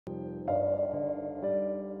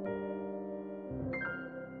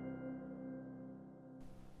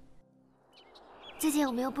最近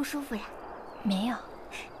有没有不舒服呀？没有，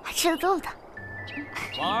还吃了够的。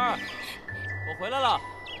王儿，我回来了。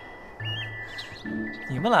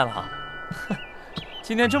你们来了？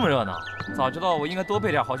今天这么热闹，早知道我应该多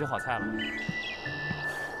备点好酒好菜了。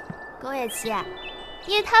宫野琪，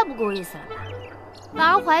你也太不够意思了吧！婉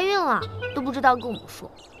儿怀孕了都不知道跟我们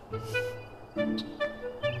说。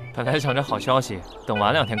本来想着好消息，等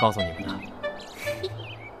晚2天告诉你们的。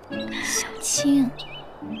小青，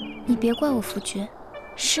你别怪我夫君，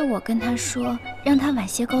是我跟他说，让他晚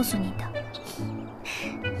些告诉你的。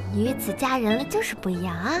女子嫁人了就是不一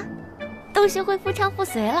样啊，都学会夫唱妇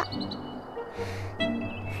随了。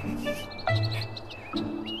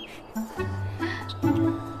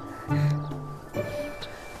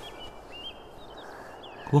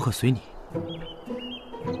我可随你。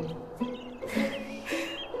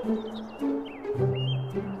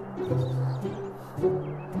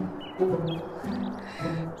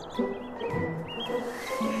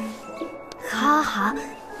好好，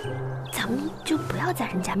咱们就不要在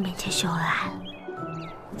人家面前秀恩爱了，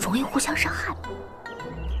容易互相伤害。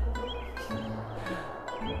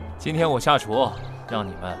今天我下厨，让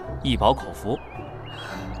你们一饱口福。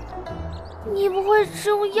你不会是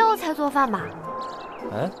用药材做饭吧？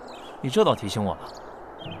哎，你这倒提醒我了，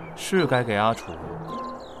是该给阿楚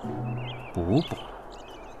补补。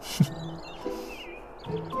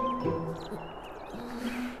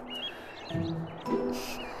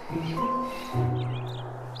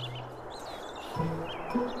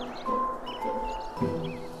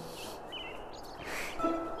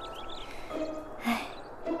哎，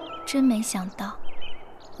真没想到，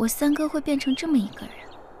我三哥会变成这么一个人。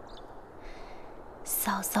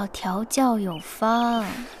嫂嫂调教有方。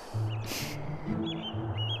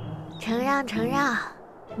承让承让，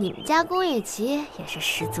你们家宫野琪也是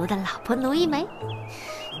十足的老婆奴一枚。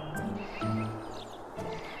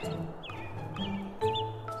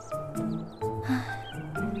唉，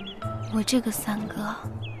我这个三哥，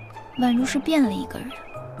宛如是变了一个人。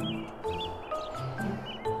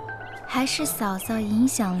还是嫂嫂影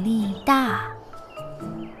响力大。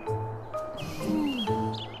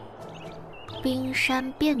冰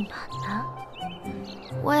山变暖呢，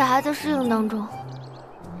我也还在适应当中。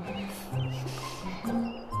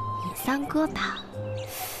你三哥吧，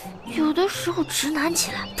有的时候直男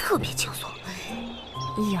起来特别轻松，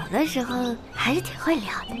有的时候还是挺会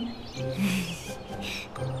聊的。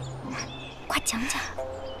快讲讲。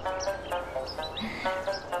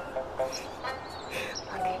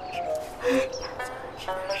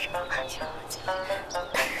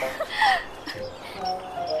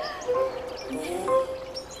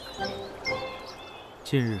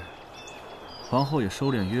近日，皇后也收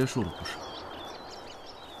敛约束了不少，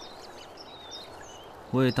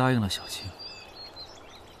我也答应了小青，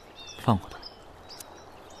放过她。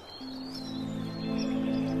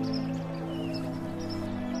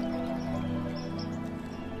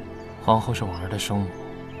皇后是婉儿的生母，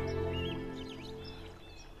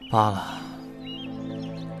罢了。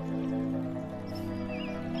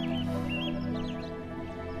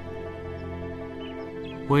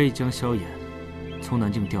我也将萧衍从南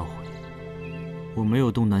境调回，我没有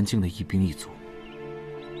动南境的一兵一卒。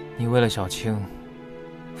你为了小青，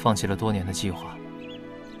放弃了多年的计划，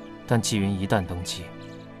但纪云一旦登基，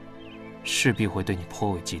势必会对你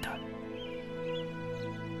颇为忌惮。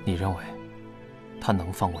你认为他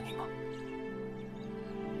能放过你吗？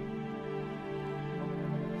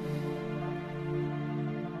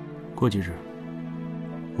过几日，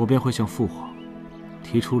我便会向父皇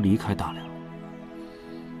提出离开大梁。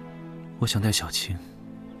我想带小青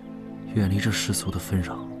远离这世俗的纷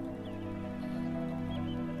扰，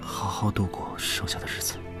好好度过剩下的日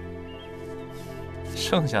子。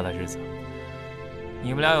剩下的日子，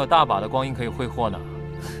你们俩有大把的光阴可以挥霍呢。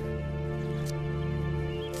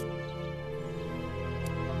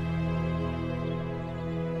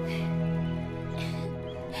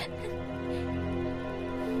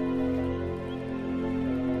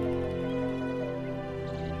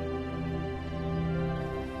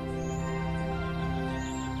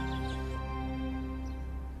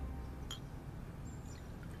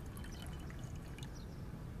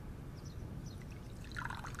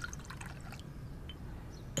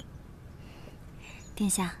殿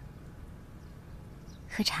下，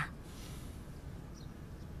喝茶。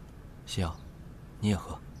西瑶，你也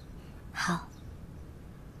喝。好。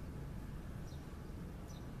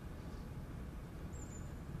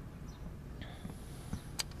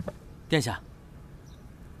殿下，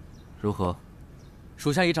如何？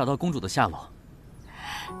属下已找到公主的下落。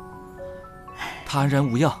她安然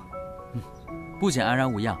无恙。不仅安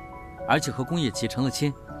然无恙，而且和宫野琪成了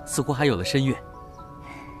亲，似乎还有了身孕。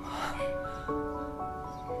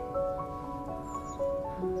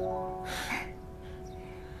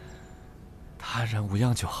然无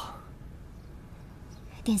恙就好。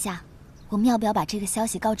殿下，我们要不要把这个消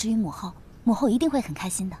息告知于母后？母后一定会很开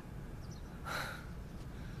心的。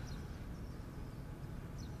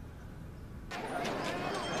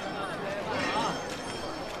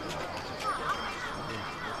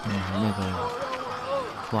那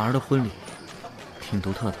个婉儿的婚礼挺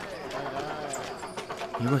独特的，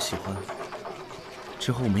你若喜欢，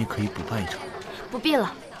之后我们也可以补办一场。不必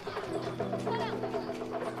了，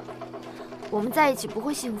我们在一起不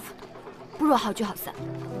会幸福的，不如好聚好散。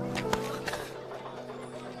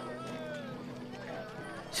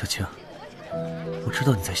小青，我知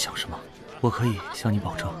道你在想什么，我可以向你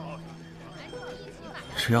保证，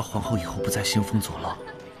只要皇后以后不再兴风作浪，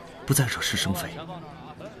不再惹是生非，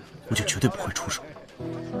我就绝对不会出手。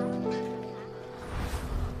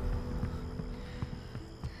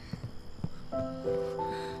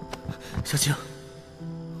小青，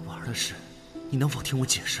婉儿的事，你能否听我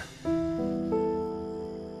解释？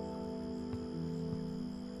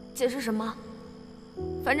解释什么？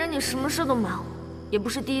反正你什么事都瞒我，也不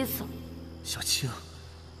是第一次了。小青，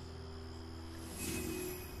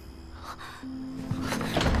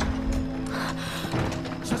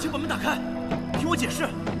小青，把门打开，听我解释。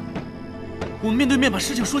我们面对面把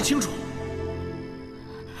事情说清楚。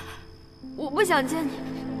我不想见你，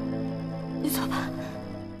你走吧。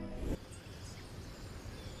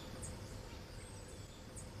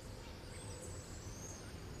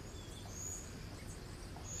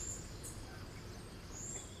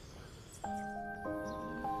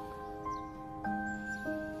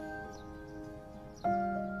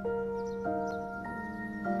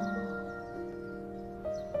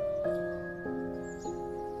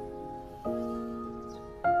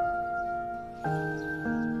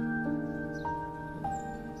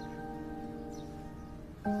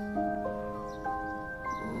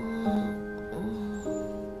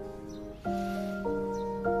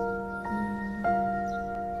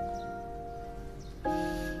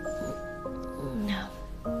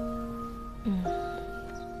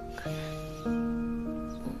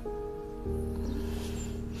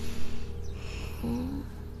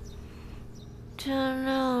天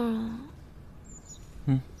亮了。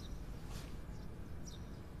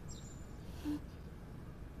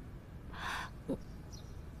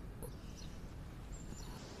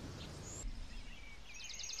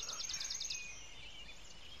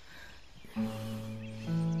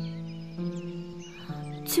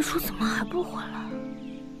季初怎么还不回来？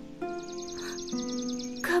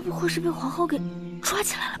该不会是被皇后给抓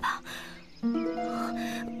起来了吧？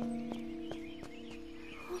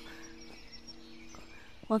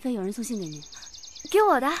王妃，有人送信给您，给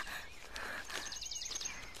我的。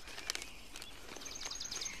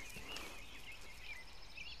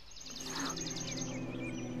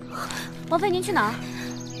王妃，您去哪儿？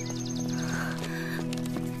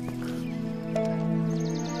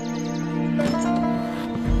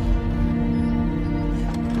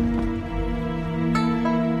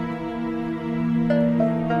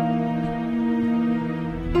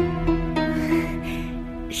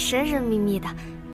神神秘秘的。